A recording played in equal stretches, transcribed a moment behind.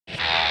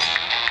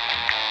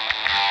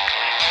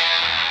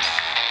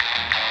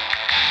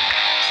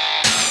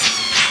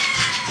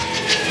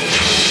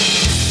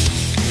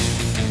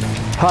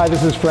Hi,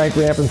 this is Frank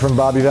Rampin from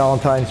Bobby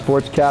Valentine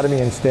Sports Academy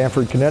in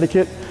Stamford,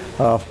 Connecticut.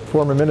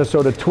 Former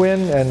Minnesota Twin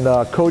and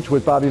coach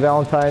with Bobby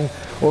Valentine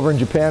over in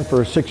Japan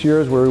for 6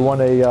 years, where we won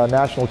a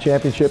national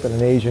championship and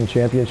an Asian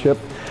championship.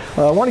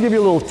 I want to give you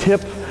a little tip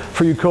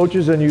for you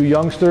coaches and you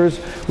youngsters.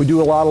 We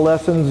do a lot of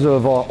lessons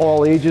of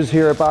all ages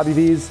here at Bobby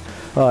V's.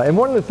 And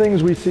one of the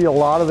things we see a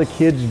lot of the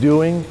kids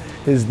doing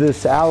is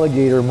this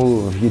alligator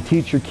move. You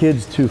teach your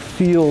kids to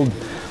field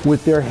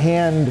with their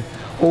hand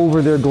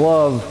over their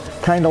glove,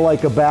 kind of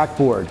like a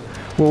backboard.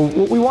 Well,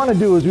 what we want to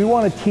do is we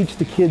want to teach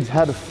the kids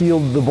how to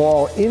field the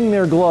ball in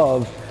their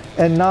glove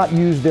and not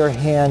use their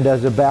hand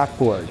as a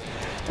backboard.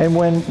 And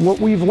what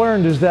we've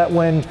learned is that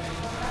when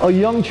a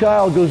young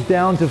child goes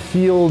down to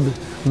field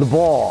the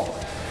ball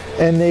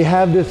and they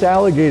have this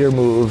alligator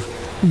move,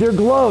 their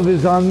glove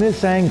is on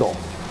this angle.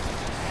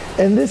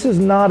 And this is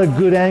not a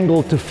good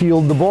angle to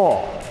field the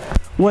ball.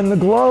 When the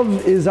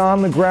glove is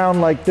on the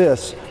ground like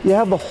this, you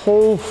have the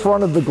whole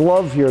front of the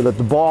glove here that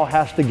the ball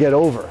has to get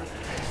over.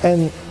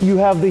 And you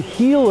have the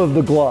heel of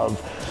the glove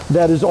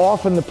that is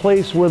often the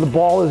place where the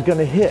ball is going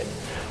to hit.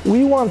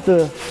 We want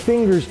the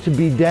fingers to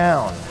be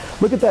down.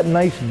 Look at that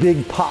nice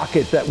big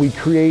pocket that we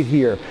create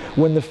here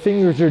when the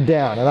fingers are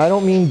down. And I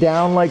don't mean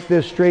down like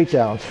this, straight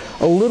down.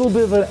 A little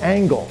bit of an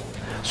angle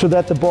so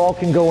that the ball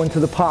can go into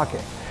the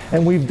pocket.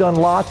 And we've done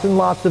lots and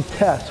lots of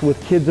tests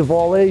with kids of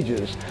all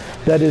ages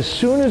that as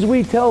soon as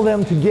we tell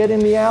them to get in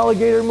the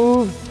alligator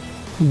move,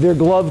 their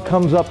glove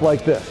comes up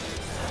like this.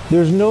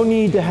 There's no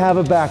need to have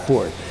a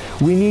backboard.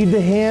 We need the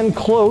hand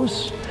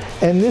close,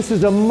 and this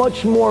is a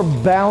much more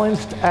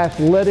balanced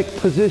athletic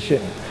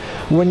position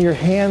when your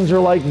hands are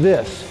like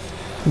this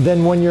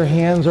than when your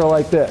hands are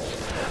like this.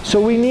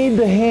 So we need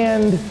the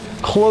hand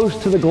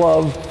close to the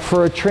glove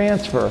for a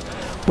transfer,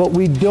 but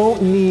we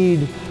don't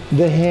need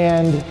the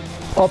hand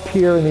up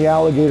here in the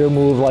alligator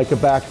move like a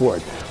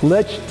backboard.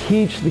 Let's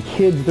teach the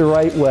kids the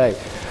right way.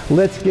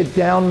 Let's get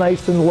down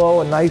nice and low,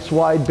 a nice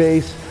wide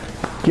base,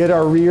 get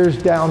our rears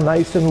down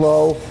nice and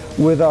low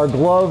with our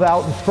glove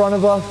out in front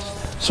of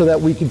us so that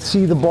we can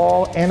see the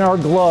ball and our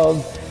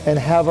glove and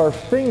have our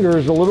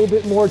fingers a little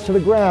bit more to the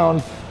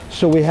ground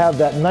so we have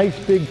that nice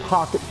big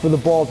pocket for the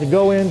ball to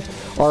go in.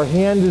 Our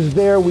hand is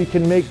there, we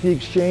can make the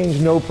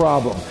exchange no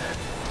problem.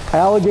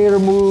 Alligator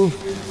move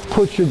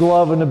puts your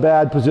glove in a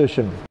bad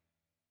position.